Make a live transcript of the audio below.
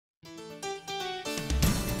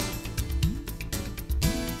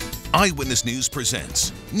Eyewitness News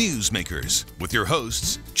presents Newsmakers with your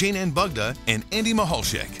hosts Jane Ann Bugda and Andy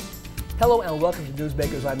Mahalchik. Hello and welcome to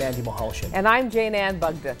Newsmakers. I'm Andy Mahalchik. And I'm Jane Ann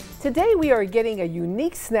Bugda. Today we are getting a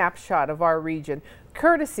unique snapshot of our region,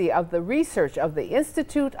 courtesy of the research of the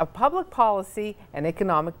Institute of Public Policy and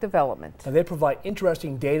Economic Development. And they provide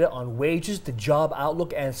interesting data on wages, the job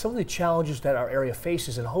outlook, and some of the challenges that our area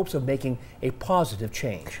faces in hopes of making a positive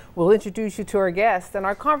change. We'll introduce you to our guest, and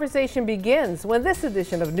our conversation begins when this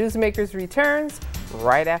edition of Newsmakers returns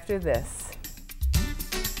right after this.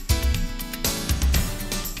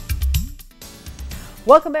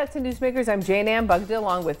 Welcome back to Newsmakers. I'm Jane Ann Bugda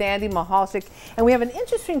along with Andy Mahalchik, and we have an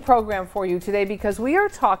interesting program for you today because we are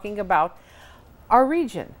talking about our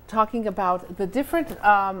region, talking about the different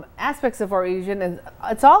aspects of our region, and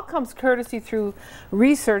it all comes courtesy through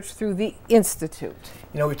research through the Institute.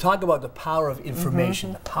 You know, we talk about the power of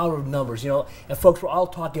information, the power of numbers, you know, and folks, we're all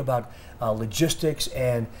talking about logistics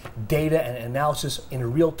and data and analysis in a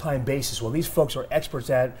real-time basis. Well, these folks are experts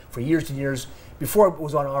at it for years and years before it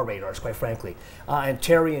was on our radars, quite frankly. And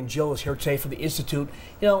Teri and Jill is here today for the Institute,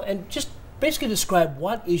 you know, and just basically describe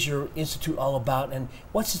what is your Institute all about and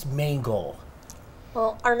what's its main goal?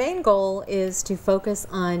 Well, our main goal is to focus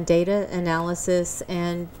on data analysis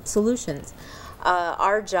and solutions.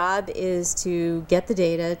 Our job is to get the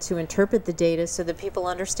data, to interpret the data so that people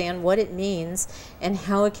understand what it means and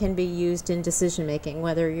how it can be used in decision making,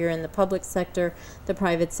 whether you're in the public sector, the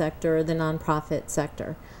private sector, or the nonprofit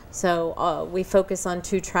sector. So we focus on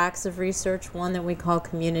two tracks of research, one that we call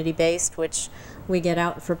community-based, which we get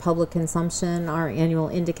out for public consumption, our annual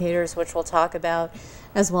indicators, which we'll talk about,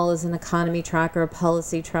 as well as an economy tracker, a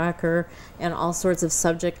policy tracker, and all sorts of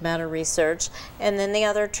subject matter research. And then the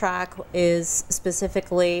other track is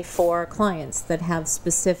specifically for clients that have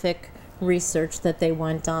specific research that they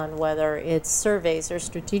want done, whether it's surveys or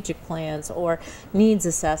strategic plans or needs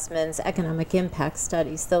assessments, economic impact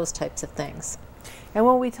studies, those types of things. And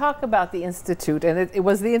when we talk about the Institute, and it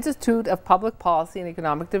was the Institute of Public Policy and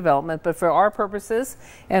Economic Development, but for our purposes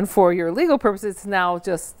and for your legal purposes, it's now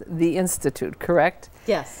just the Institute, correct?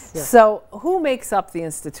 Yes. So who makes up the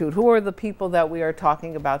Institute? Who are the people that we are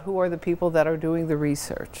talking about? Who are the people that are doing the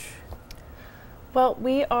research? Well,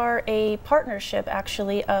 we are a partnership,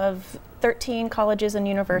 actually, of 13 colleges and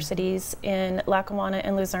universities in Lackawanna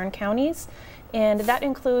and Luzerne counties. And that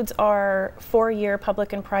includes our 4-year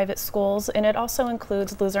public and private schools, and it also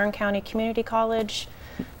includes Luzerne County Community College,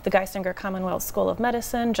 the Geisinger Commonwealth School of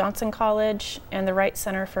Medicine, Johnson College, and the Wright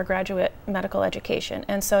Center for Graduate Medical Education.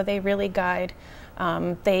 And so they really guide,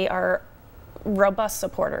 they are robust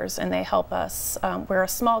supporters, and they help us. We're a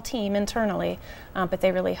small team internally, but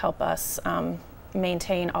they really help us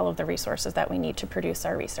maintain all of the resources that we need to produce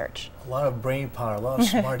our research. A lot of brain power, a lot of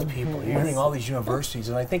smart people. You're hearing all these universities,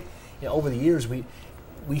 and I think, you know, over the years we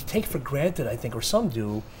take for granted, I think, or some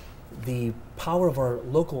do, the power of our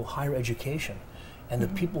local higher education and the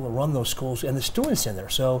people that run those schools and the students in there.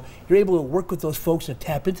 So you're able to work with those folks and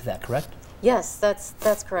tap into that, correct? Yes,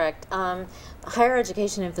 that's correct. Higher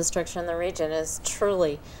education infrastructure in the region is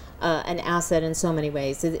truly an asset in so many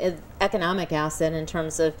ways. Economic asset in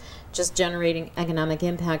terms of just generating economic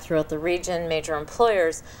impact throughout the region, major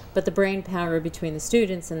employers, but the brain power between the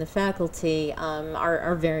students and the faculty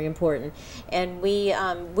are very important. And we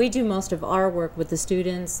do most of our work with the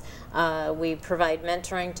students. We provide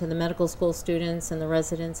mentoring to the medical school students and the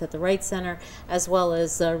residents at the Wright Center, as well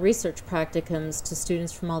as research practicums to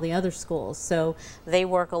students from all the other schools. So they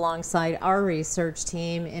work alongside our research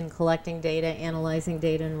team in collecting data, analyzing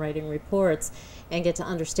data, and writing reports, and get to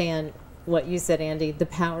understand what you said, Andy, the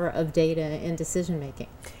power of data in decision making.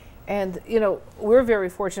 And, you know, we're very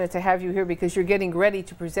fortunate to have you here because you're getting ready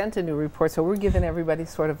to present a new report. So we're giving everybody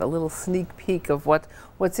sort of a little sneak peek of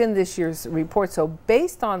what's in this year's report. So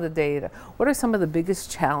based on the data, what are some of the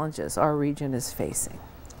biggest challenges our region is facing?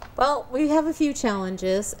 Well, we have a few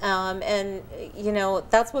challenges, and you know,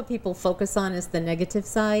 that's what people focus on is the negative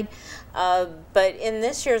side. But in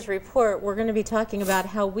this year's report, we're going to be talking about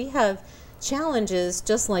how we have challenges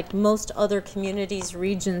just like most other communities,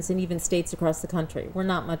 regions, and even states across the country. We're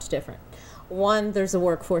not much different. One, there's a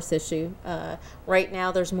workforce issue. Right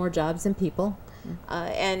now, there's more jobs than people.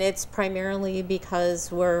 And it's primarily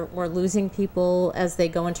because we're losing people as they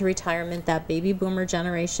go into retirement. That baby boomer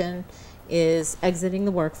generation is exiting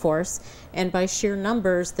the workforce, and by sheer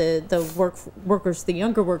numbers, the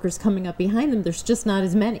younger workers coming up behind them, there's just not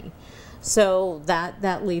as many. So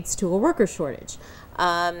that leads to a worker shortage.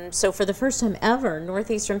 So for the first time ever,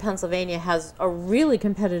 northeastern Pennsylvania has a really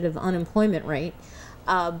competitive unemployment rate,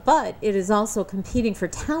 but it is also competing for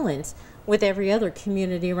talent with every other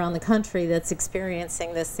community around the country that's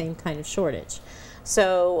experiencing this same kind of shortage.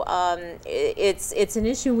 So it's an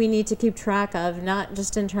issue we need to keep track of, not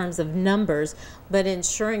just in terms of numbers, but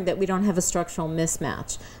ensuring that we don't have a structural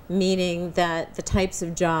mismatch, meaning that the types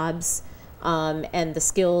of jobs and the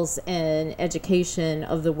skills and education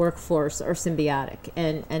of the workforce are symbiotic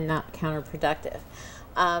and not counterproductive.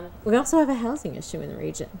 We also have a housing issue in the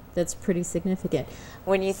region that's pretty significant.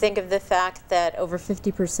 When you think of the fact that over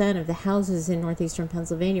 50% of the houses in northeastern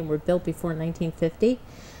Pennsylvania were built before 1950,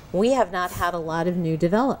 we have not had a lot of new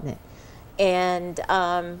development. And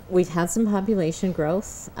we've had some population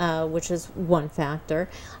growth, which is one factor.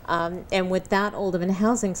 And with that old of a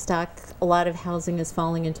housing stock, a lot of housing is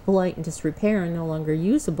falling into blight and disrepair and no longer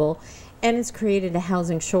usable, and it's created a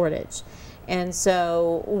housing shortage. And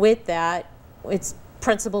so with that, it's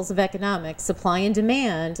principles of economics, supply and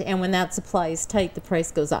demand, and when that supply is tight, the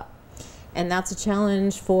price goes up. And that's a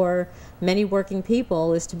challenge for many working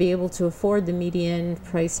people, is to be able to afford the median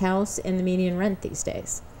price house and the median rent these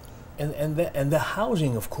days. And the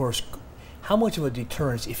housing, of course, how much of a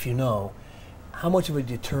deterrence, if you know, how much of a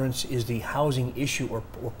deterrence is the housing issue or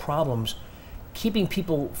problems keeping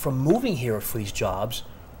people from moving here for these jobs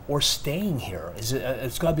or staying here? Is it,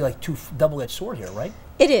 it's got to be like two double-edged sword here, right?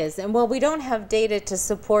 It is, and while we don't have data to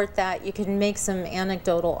support that, you can make some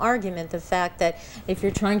anecdotal argument, the fact that if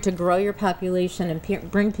you're trying to grow your population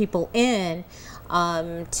and bring people in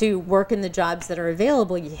to work in the jobs that are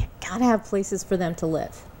available, you gotta have places for them to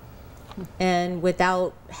live. And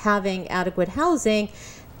without having adequate housing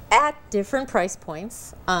at different price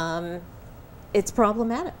points, it's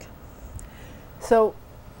problematic. So,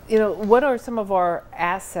 you know, what are some of our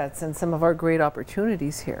assets and some of our great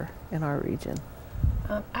opportunities here in our region?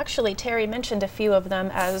 Actually, Teri mentioned a few of them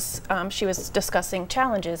as she was discussing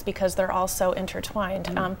challenges, because they're all so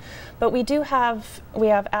intertwined. But we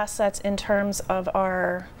have assets in terms of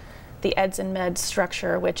the eds and meds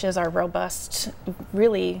structure, which is our robust,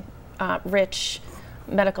 really rich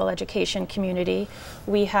medical education community.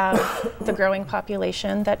 We have the growing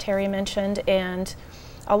population that Teri mentioned, and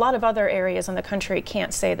a lot of other areas in the country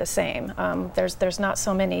can't say the same. There's not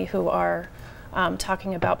so many who are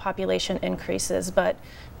talking about population increases, but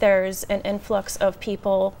there's an influx of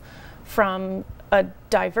people from a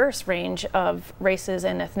diverse range of races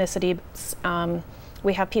and ethnicities.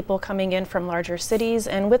 We have people coming in from larger cities,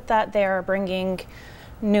 and with that they are bringing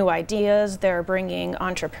new ideas, they're bringing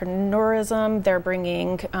entrepreneurism, they're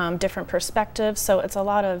bringing different perspectives. So it's a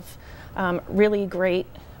lot of really great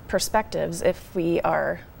perspectives if we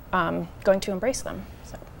are going to embrace them.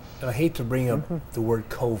 So. And I hate to bring up the word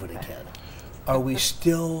COVID again. Are we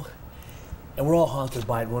still, and we're all haunted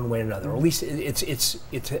by it one way or another, or at least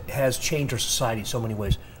it has changed our society in so many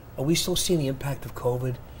ways. Are we still seeing the impact of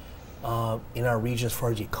COVID in our region as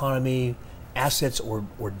far as the economy, assets, or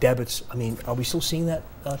debits? I mean, are we still seeing that,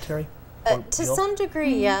 Teri? To some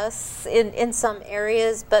degree, yes, in some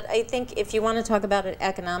areas, but I think if you want to talk about it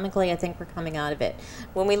economically, I think we're coming out of it.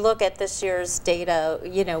 When we look at this year's data,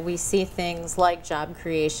 you know, we see things like job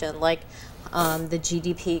creation, like the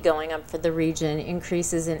GDP going up for the region,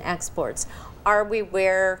 increases in exports. Are we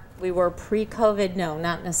where we were pre-COVID? No,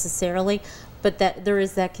 not necessarily, but that there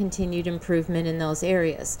is that continued improvement in those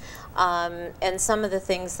areas. And some of the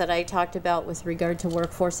things that I talked about with regard to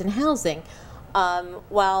workforce and housing,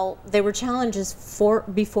 while there were challenges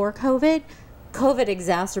before COVID, COVID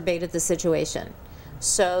exacerbated the situation.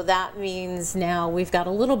 So that means now we've got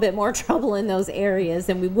a little bit more trouble in those areas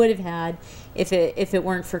than we would have had if it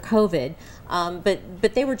weren't for COVID.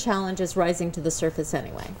 But they were challenges rising to the surface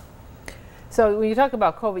anyway. So when you talk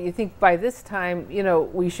about COVID, you think by this time, you know,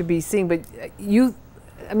 we should be seeing, but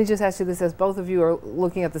let me just ask you this, as both of you are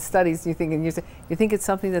looking at the studies, you think it's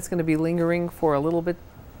something that's going to be lingering for a little bit,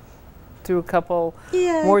 through a couple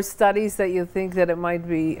more studies, that you think that it might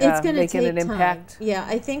be making an impact? Yeah,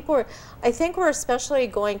 I think we're especially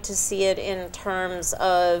going to see it in terms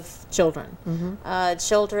of children.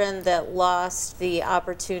 Children that lost the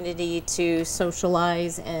opportunity to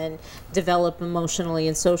socialize and develop emotionally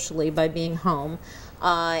and socially by being home.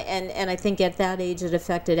 And I think at that age it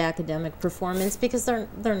affected academic performance, because they're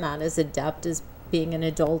not as adept as being an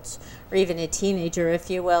adult or even a teenager, if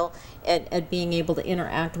you will, at being able to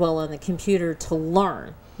interact well on the computer, to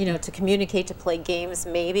learn, you know, to communicate, to play games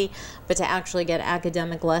maybe, but to actually get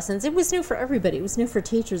academic lessons. It was new for everybody. It was new for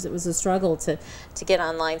teachers. It was a struggle to get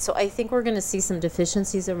online. So I think we're going to see some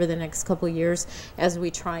deficiencies over the next couple of years as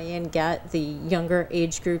we try and get the younger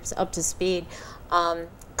age groups up to speed.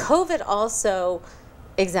 COVID also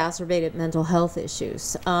exacerbated mental health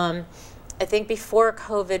issues. I think before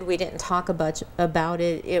COVID, we didn't talk about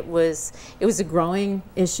it. It was a growing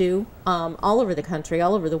issue all over the country,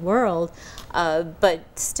 all over the world, but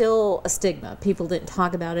still a stigma. People didn't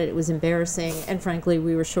talk about it. It was embarrassing, and frankly,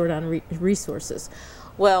 we were short on resources.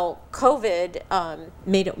 Well, COVID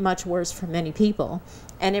made it much worse for many people,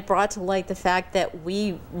 and it brought to light the fact that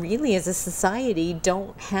we really, as a society,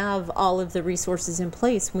 don't have all of the resources in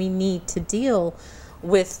place. We need to deal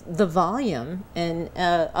with the volume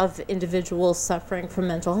of individuals suffering from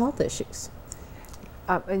mental health issues.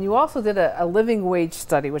 And you also did a living wage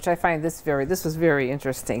study, which I find this was very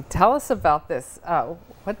interesting. Tell us about this. Tell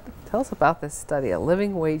us about this study, a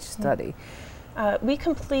living wage study. We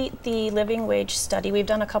complete the living wage study. We've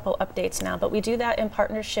done a couple updates now, but we do that in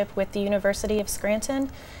partnership with the University of Scranton,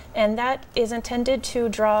 and that is intended to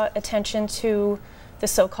draw attention to the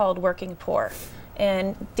so-called working poor.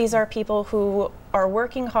 And these are people who are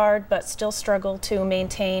working hard but still struggle to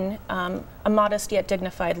maintain a modest yet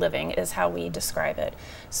dignified living, is how we describe it.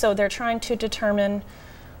 So they're trying to determine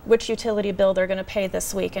which utility bill they're going to pay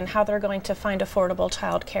this week, and how they're going to find affordable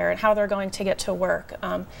childcare, and how they're going to get to work.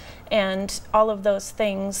 And all of those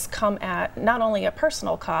things come at not only a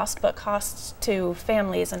personal cost, but costs to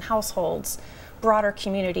families and households, broader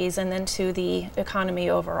communities, and then to the economy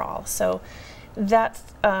overall. So that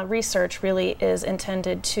research really is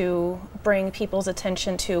intended to bring people's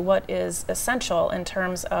attention to what is essential in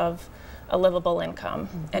terms of a livable income,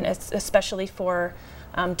 and it's especially for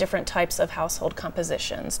different types of household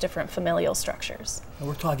compositions, different familial structures. And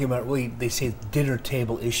we're talking about really, they say, dinner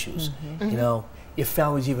table issues. You know, if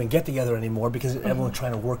families even get together anymore, because everyone's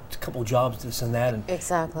trying to work a couple jobs, this and that, and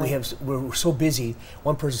exactly. we're so busy.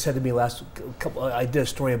 One person said to me I did a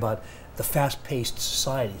story about the fast-paced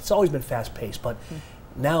society. It's always been fast-paced, but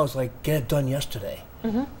now it's like, get it done yesterday,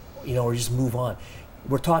 you know, or just move on.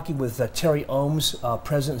 We're talking with Teri Ooms,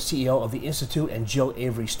 President and CEO of the Institute, and Jill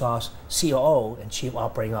Avery-Stoss, COO and Chief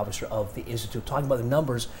Operating Officer of the Institute, talking about the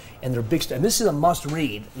numbers and their big and this is a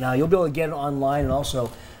must-read. Now, you'll be able to get it online, and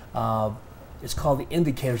also it's called the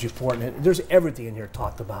Indicators Report, and there's everything in here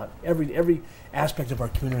talked about, every aspect of our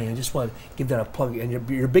community. And I just want to give that a plug. And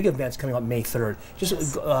your big event's coming up May 3rd. Just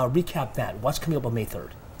recap that. What's coming up on May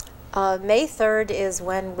 3rd? May 3rd is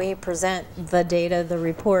when we present the data, the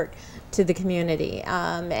report, to the community,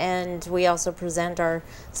 and we also present our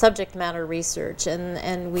subject matter research,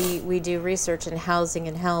 and we do research in housing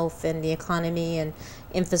and health and the economy and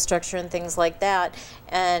infrastructure and things like that,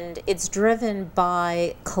 and it's driven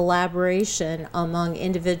by collaboration among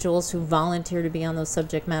individuals who volunteer to be on those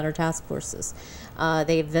subject matter task forces.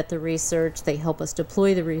 They vet the research, they help us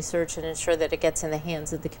deploy the research and ensure that it gets in the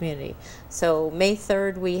hands of the community. So May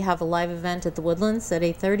 3rd we have a live event at the Woodlands at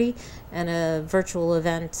 8:30 and a virtual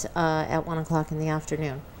event at 1 o'clock in the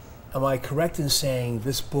afternoon. Am I correct in saying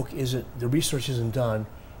this book the research isn't done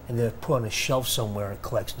and they're put on a shelf somewhere and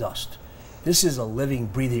collects dust? This is a living,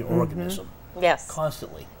 breathing organism. Yes.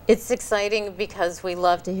 Constantly. It's exciting because we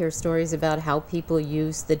love to hear stories about how people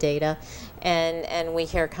use the data, and we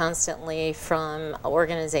hear constantly from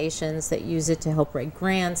organizations that use it to help write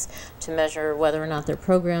grants, to measure whether or not their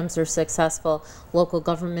programs are successful. Local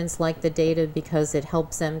governments like the data because it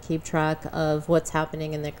helps them keep track of what's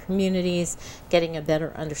happening in their communities, getting a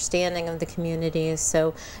better understanding of the communities.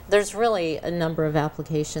 So there's really a number of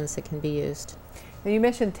applications that can be used. Now, you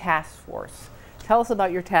mentioned task force. Tell us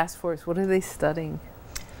about your task force. What are they studying?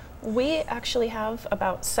 We actually have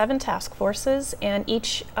about 7 task forces, and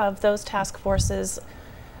each of those task forces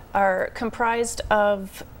are comprised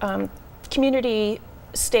of community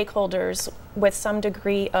stakeholders with some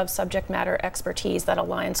degree of subject matter expertise that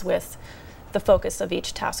aligns with the focus of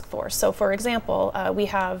each task force. So for example, we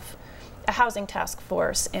have a housing task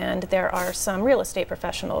force, and there are some real estate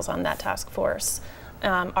professionals on that task force.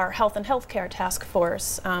 Our health and healthcare task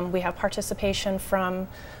force, we have participation from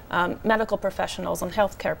medical professionals and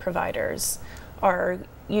healthcare providers. Our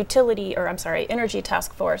energy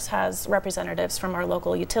task force has representatives from our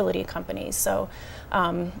local utility companies. So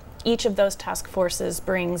each of those task forces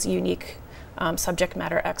brings unique subject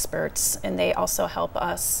matter experts, and they also help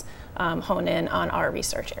us hone in on our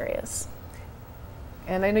research areas.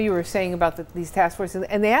 And I know you were saying about these task forces,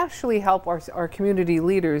 and they actually help our community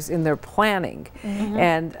leaders in their planning.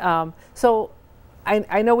 And so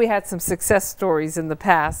I know we had some success stories in the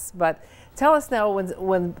past, but tell us now,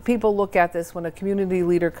 when people look at this, when a community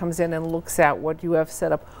leader comes in and looks at what you have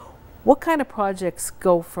set up, what kind of projects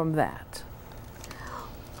go from that?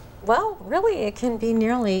 Well, really, it can be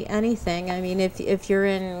nearly anything. I mean, if you're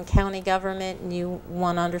in county government and you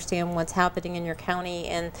want to understand what's happening in your county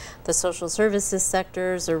and the social services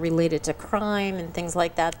sectors are related to crime and things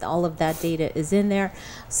like that, all of that data is in there.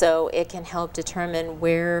 So it can help determine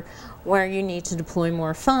where you need to deploy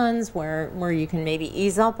more funds, where you can maybe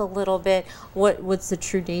ease up a little bit, what's the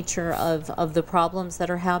true nature of the problems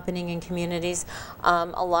that are happening in communities.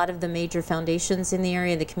 A lot of the major foundations in the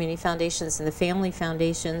area, the community foundations and the family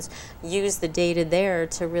foundations, use the data there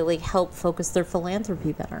to really help focus their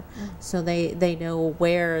philanthropy better. So they know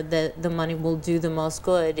where the money will do the most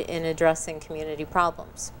good in addressing community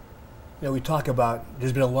problems. You know, we talk about,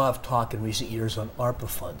 there's been a lot of talk in recent years on ARPA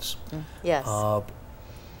funds. Yes.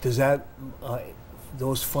 Does that,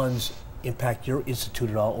 those funds impact your institute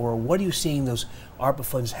at all, or what are you seeing those ARPA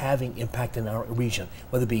funds having impact in our region,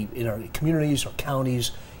 whether it be in our communities or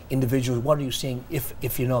counties, individuals? What are you seeing,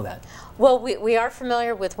 if you know that? Well, we are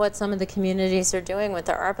familiar with what some of the communities are doing with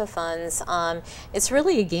their ARPA funds. It's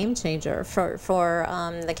really a game changer for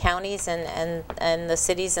the counties and the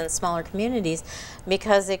cities and smaller communities,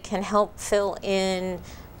 because it can help fill in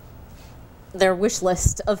their wish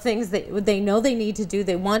list of things that they know they need to do,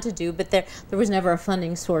 they want to do, but there was never a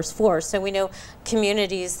funding source for. So we know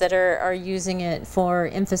communities that are using it for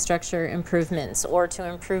infrastructure improvements or to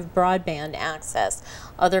improve broadband access.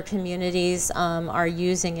 Other communities are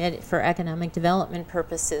using it for economic development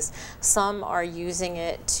purposes. Some are using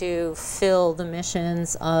it to fill the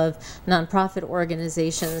missions of nonprofit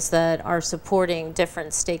organizations that are supporting different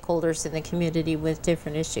stakeholders in the community with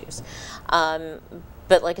different issues.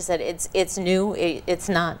 But like I said, it's new. It's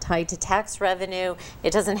not tied to tax revenue.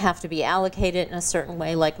 It doesn't have to be allocated in a certain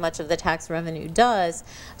way like much of the tax revenue does.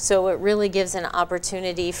 So it really gives an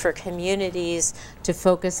opportunity for communities to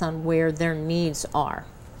focus on where their needs are.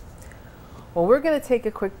 Well, we're going to take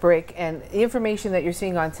a quick break, and the information that you're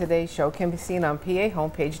seeing on today's show can be seen on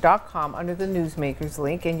PAHomepage.com under the Newsmakers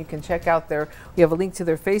link, and you can check out we have a link to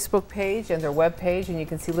their Facebook page and their web page, and you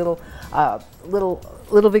can see little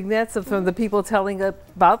vignettes from the people telling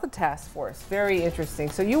about the task force. Very interesting.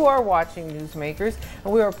 So you are watching Newsmakers,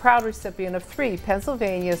 and we are a proud recipient of 3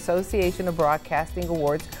 Pennsylvania Association of Broadcasting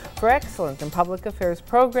Awards for Excellence in Public Affairs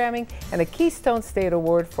Programming and a Keystone State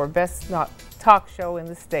Award for Best Talk Show in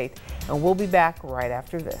the state. And we'll be back right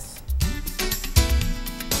after this.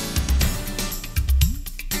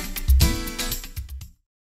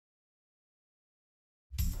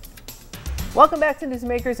 Welcome back to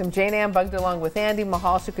Newsmakers. I'm Jane Ann Bugda along with Andy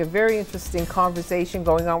Mahalchik. A very interesting conversation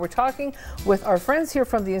going on. We're talking with our friends here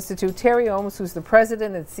from the Institute, Teri Ooms, who's the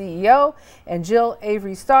president and CEO, and Jill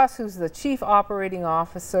Avery-Stoss, who's the chief operating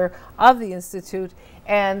officer of the Institute.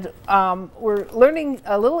 And we're learning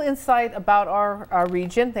a little insight about our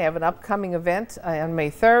region. They have an upcoming event on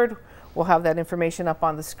May 3rd. We'll have that information up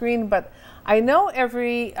on the screen. But I know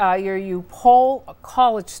every year you poll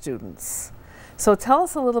college students. So tell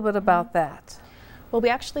us a little bit about that. Well, we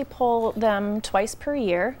actually poll them twice per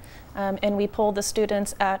year, and we poll the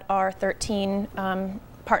students at our 13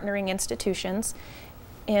 partnering institutions.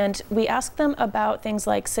 And we ask them about things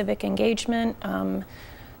like civic engagement,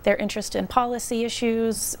 their interest in policy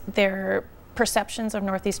issues, their perceptions of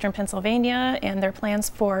Northeastern Pennsylvania, and their plans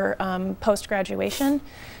for post-graduation.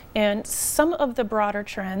 And some of the broader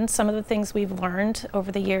trends, some of the things we've learned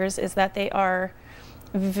over the years is that they are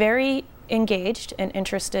very engaged and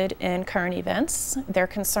interested in current events. They're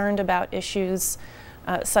concerned about issues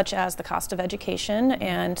such as the cost of education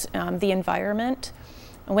and the environment.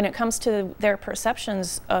 When it comes to their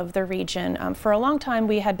perceptions of the region, for a long time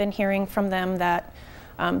we had been hearing from them that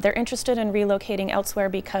they're interested in relocating elsewhere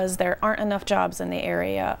because there aren't enough jobs in the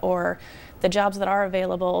area, or the jobs that are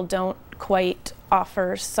available don't quite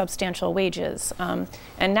offer substantial wages.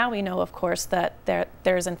 And now we know, of course, that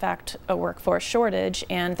there's in fact a workforce shortage,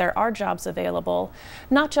 and there are jobs available,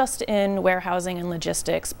 not just in warehousing and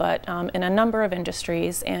logistics, but in a number of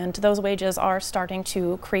industries, and those wages are starting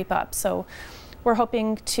to creep up. So we're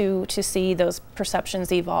hoping to see those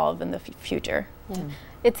perceptions evolve in the future. Yeah.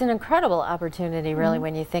 It's an incredible opportunity, really,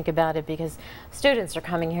 when you think about it, because students are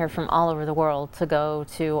coming here from all over the world to go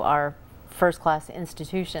to our first-class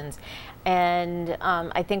institutions. And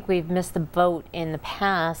I think we've missed the boat in the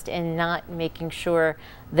past in not making sure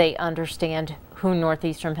they understand who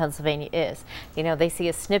Northeastern Pennsylvania is. You know, they see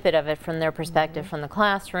a snippet of it from their perspective from the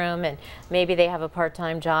classroom, and maybe they have a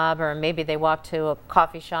part-time job, or maybe they walk to a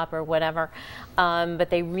coffee shop or whatever, but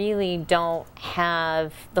they really don't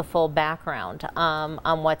have the full background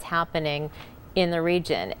on what's happening in the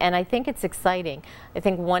region, and I think it's exciting. I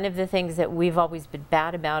think one of the things that we've always been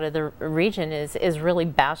bad about in the region is really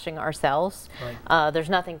bashing ourselves. Right. There's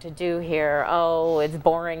nothing to do here. Oh, it's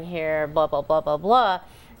boring here. Blah blah blah blah blah.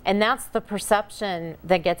 And that's the perception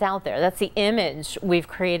that gets out there. That's the image we've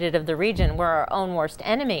created of the region. We're our own worst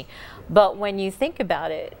enemy. But when you think about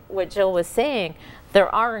it, what Jill was saying, there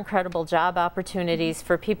are incredible job opportunities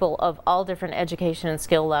for people of all different education and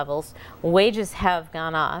skill levels. Wages have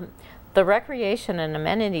gone up. The recreation and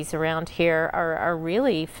amenities around here are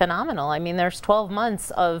really phenomenal. I mean, there's 12 months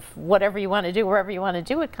of whatever you want to do, wherever you want to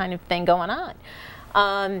do it kind of thing going on.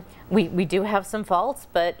 We do have some faults,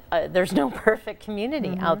 but there's no perfect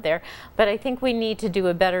community out there. But I think we need to do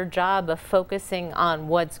a better job of focusing on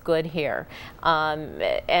what's good here.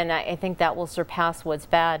 And I think that will surpass what's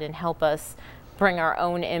bad and help us bring our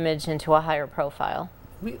own image into a higher profile.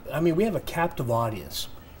 I mean, we have a captive audience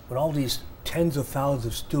with all these tens of thousands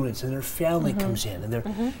of students, and their family comes in, and their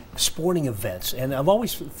sporting events. And I've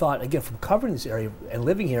always thought, again, from covering this area and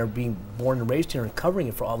living here, being born and raised here and covering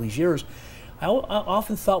it for all these years, I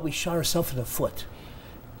often thought we shot ourselves in the foot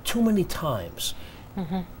too many times.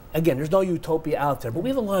 Again, there's no utopia out there, but we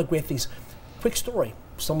have a lot of great things. Quick story.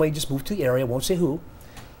 Somebody just moved to the area, won't say who,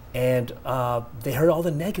 and they heard all the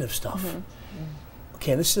negative stuff.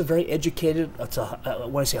 Okay, this is a very educated, it's a,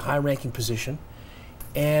 when I say high-ranking position,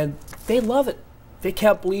 and they love it. They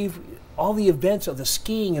can't believe all the events of the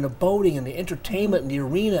skiing and the boating and the entertainment and the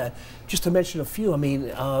arena, just to mention a few. I mean,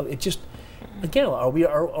 it just, again, are we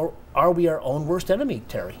our own worst enemy,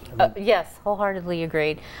 Teri? I mean, yes, wholeheartedly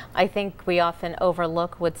agreed. I think we often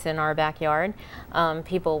overlook what's in our backyard.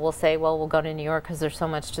 People will say, well, we'll go to New York because there's so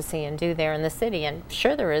much to see and do there in the city. And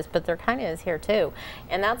sure there is, but there kind of is here too.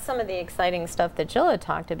 And that's some of the exciting stuff that Jill had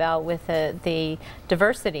talked about with the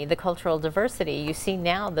diversity, the cultural diversity. You see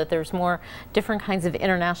now that there's more different kinds of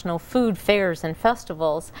international food fairs and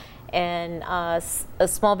festivals, and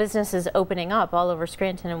small businesses opening up all over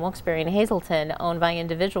Scranton and Wilkes-Barre and Hazleton, owned by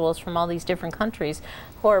individuals from all these different countries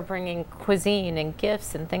who are bringing cuisine and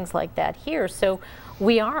gifts and things like that here. So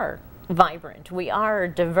we are vibrant, we are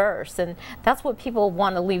diverse, and that's what people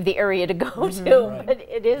want to leave the area to go to. Right. But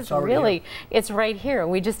it is really, it's right here.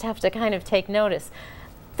 We just have to kind of take notice.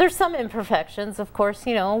 There's some imperfections, of course.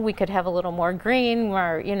 You know, we could have a little more green,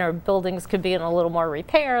 where, you know, buildings could be in a little more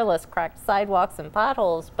repair, less cracked sidewalks and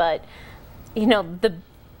potholes, but, you know,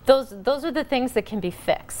 those are the things that can be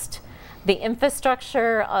fixed. The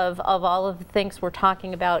infrastructure of all of the things we're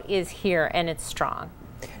talking about is here, and it's strong.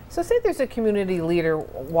 So say there's a community leader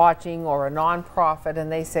watching or a nonprofit,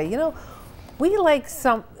 and they say, you know, we like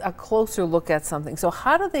a closer look at something. So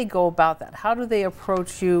how do they go about that? How do they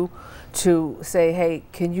approach you to say, hey,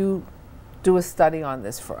 can you do a study on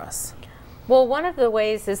this for us? Well, one of the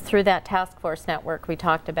ways is through that task force network we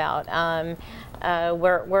talked about.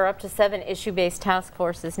 We're up to 7 issue-based task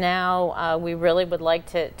forces now. We really would like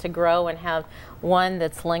to grow and have one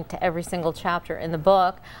that's linked to every single chapter in the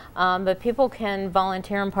book. But people can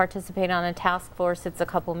volunteer and participate on a task force. It's a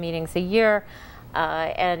couple meetings a year.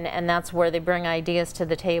 And that's where they bring ideas to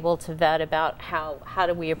the table to vet about how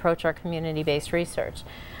do we approach our community-based research.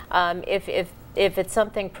 If it's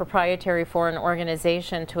something proprietary for an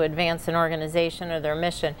organization to advance an organization or their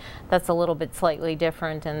mission, that's a little bit slightly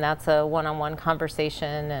different, and that's a one-on-one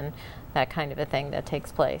conversation and that kind of a thing that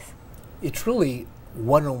takes place. It's really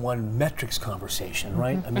one-on-one metrics conversation,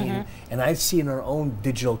 right? I mean, and I see in our own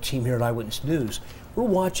digital team here at Eyewitness News, we're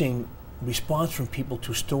watching response from people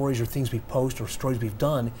to stories or things we post or stories we've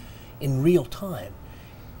done in real time.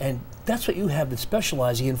 And that's what you have been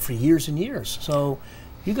specializing in for years and years. So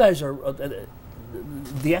you guys are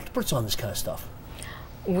the experts on this kind of stuff.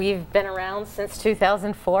 We've been around since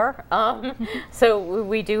 2004, so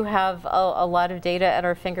we do have a lot of data at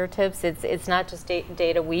our fingertips. It's not just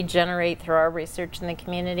data we generate through our research in the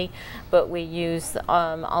community, but we use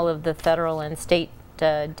all of the federal and state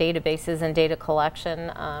databases and data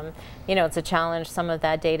collection. You know, it's a challenge. Some of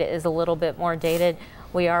that data is a little bit more dated.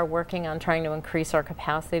 We are working on trying to increase our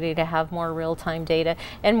capacity to have more real-time data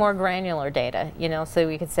and more granular data, you know, so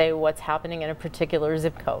we could say what's happening in a particular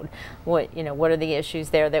zip code. What are the issues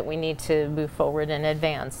there that we need to move forward and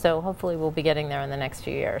advance. So hopefully we'll be getting there in the next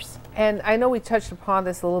few years. And I know we touched upon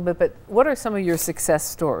this a little bit, but what are some of your success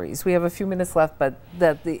stories? We have a few minutes left, but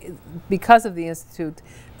because of the Institute,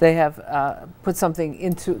 they have put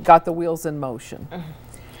something got the wheels in motion.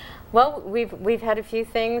 Well, we've had a few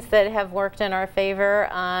things that have worked in our favor.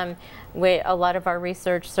 A lot of our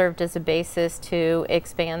research served as a basis to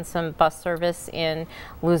expand some bus service in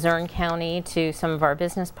Luzerne County to some of our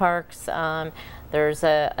business parks. There's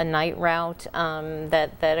a night route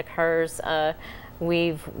that occurs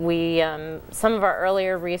Some of our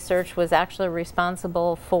earlier research was actually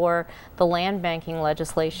responsible for the land banking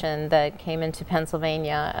legislation that came into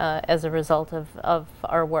Pennsylvania as a result of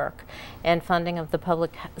our work, and funding of the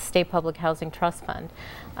State Public Housing Trust Fund.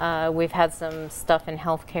 We've had some stuff in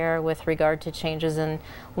healthcare with regard to changes in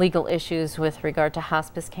legal issues with regard to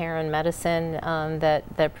hospice care and medicine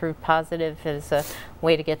that proved positive as a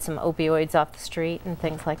way to get some opioids off the street and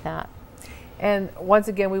things like that. And once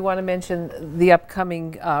again, we want to mention the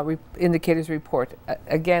upcoming indicators report.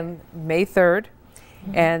 Again, May 3rd,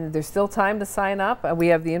 and there's still time to sign up. We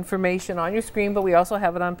have the information on your screen, but we also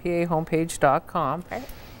have it on PAHomepage.com. Right.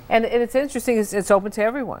 And it's interesting, it's open to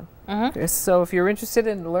everyone. So if you're interested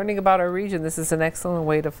in learning about our region, this is an excellent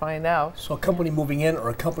way to find out. So a company moving in or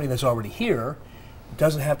a company that's already here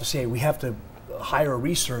doesn't have to say, we have to hire a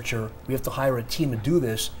researcher, we have to hire a team to do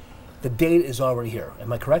this. The data is already here.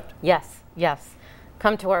 Am I correct? Yes, yes.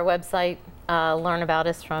 Come to our website, learn about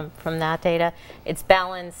us from that data. It's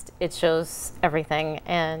balanced, it shows everything,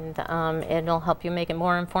 and it'll help you make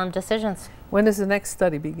more informed decisions. When does the next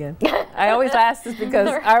study begin? I always ask this because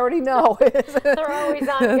I already know. They're always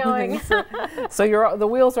ongoing. So the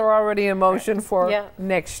wheels are already in motion for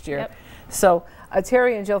next year. Yep. So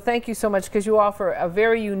Teri and Jill, thank you so much because you offer a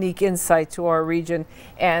very unique insight to our region,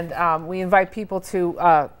 and we invite people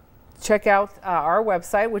to check out our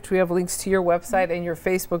website, which we have links to your website and your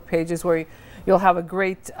Facebook pages where you'll have a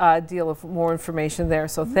great deal of more information there.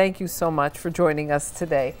 So thank you so much for joining us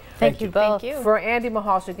today. Thank you both. Thank you. For Andy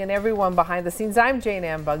Mahalchik and everyone behind the scenes, I'm Jane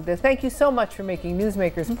Ann Bugda. Thank you so much for making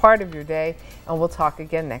Newsmakers part of your day, and we'll talk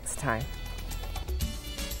again next time.